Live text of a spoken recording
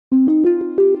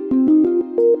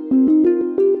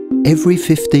Every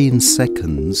 15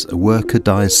 seconds, a worker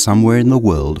dies somewhere in the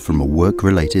world from a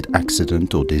work-related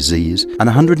accident or disease, and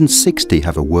 160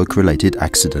 have a work-related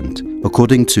accident,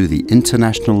 according to the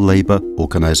International Labour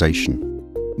Organization.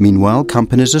 Meanwhile,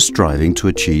 companies are striving to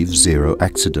achieve zero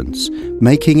accidents,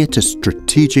 making it a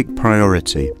strategic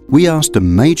priority. We asked a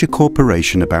major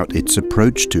corporation about its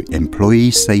approach to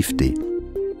employee safety.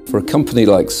 For a company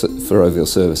like Ferrovial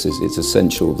Services, it's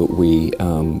essential that we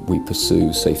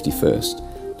pursue safety first.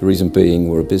 The reason being,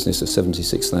 we're a business of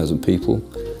 76,000 people.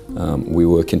 We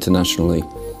work internationally,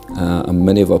 and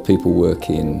many of our people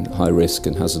work in high-risk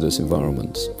and hazardous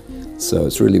environments. So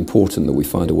it's really important that we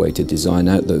find a way to design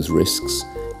out those risks,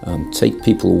 take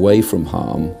people away from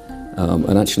harm,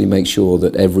 and actually make sure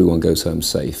that everyone goes home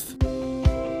safe.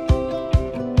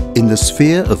 In the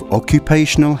sphere of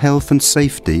occupational health and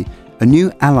safety, a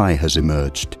new ally has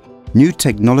emerged. New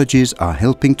technologies are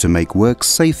helping to make work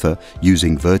safer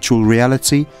using virtual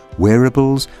reality,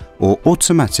 wearables, or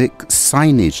automatic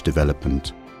signage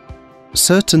development.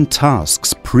 Certain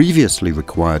tasks previously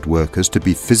required workers to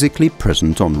be physically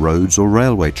present on roads or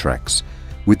railway tracks,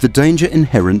 with the danger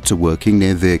inherent to working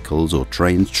near vehicles or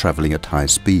trains travelling at high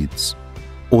speeds.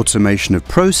 Automation of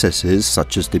processes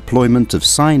such as deployment of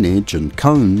signage and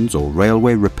cones or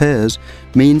railway repairs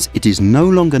means it is no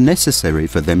longer necessary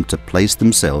for them to place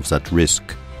themselves at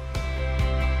risk.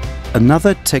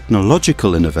 Another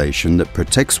technological innovation that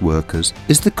protects workers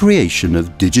is the creation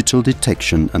of digital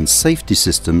detection and safety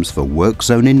systems for work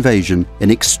zone invasion in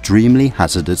extremely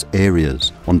hazardous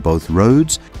areas on both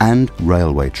roads and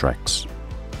railway tracks.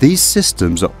 These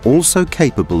systems are also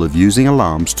capable of using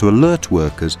alarms to alert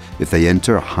workers if they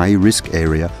enter a high-risk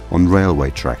area on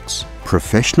railway tracks.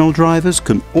 Professional drivers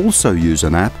can also use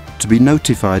an app to be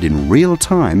notified in real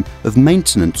time of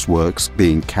maintenance works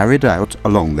being carried out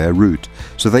along their route,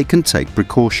 so they can take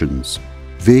precautions.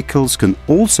 Vehicles can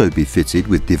also be fitted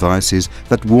with devices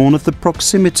that warn of the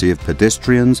proximity of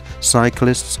pedestrians,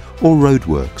 cyclists, or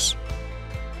roadworks.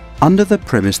 Under the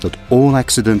premise that all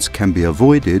accidents can be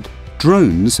avoided,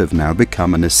 drones have now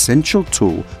become an essential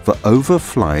tool for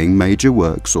overflying major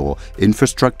works or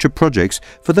infrastructure projects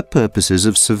for the purposes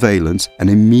of surveillance and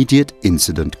immediate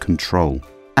incident control.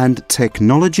 And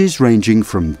technologies ranging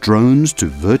from drones to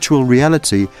virtual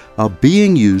reality are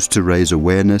being used to raise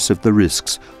awareness of the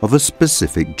risks of a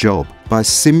specific job by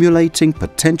simulating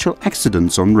potential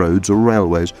accidents on roads or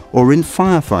railways or in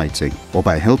firefighting, or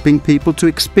by helping people to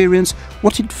experience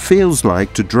what it feels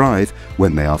like to drive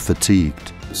when they are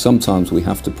fatigued. Sometimes we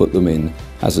have to put them in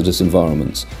hazardous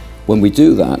environments. When we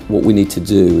do that, what we need to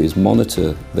do is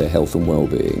monitor their health and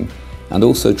well-being, and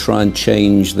also try and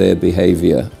change their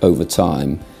behaviour over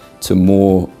time to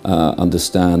more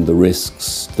understand the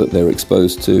risks that they're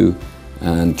exposed to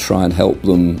and try and help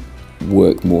them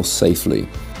work more safely.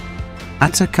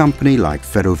 At a company like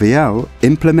Ferrovial,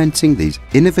 implementing these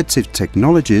innovative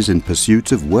technologies in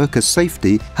pursuit of worker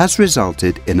safety has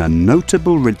resulted in a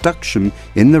notable reduction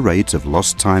in the rate of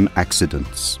lost time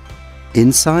accidents.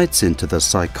 Insights into the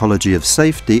psychology of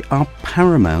safety are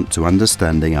paramount to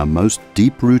understanding our most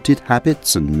deep-rooted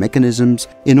habits and mechanisms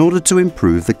in order to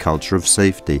improve the culture of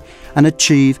safety and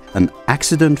achieve an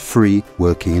accident-free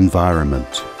working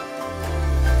environment.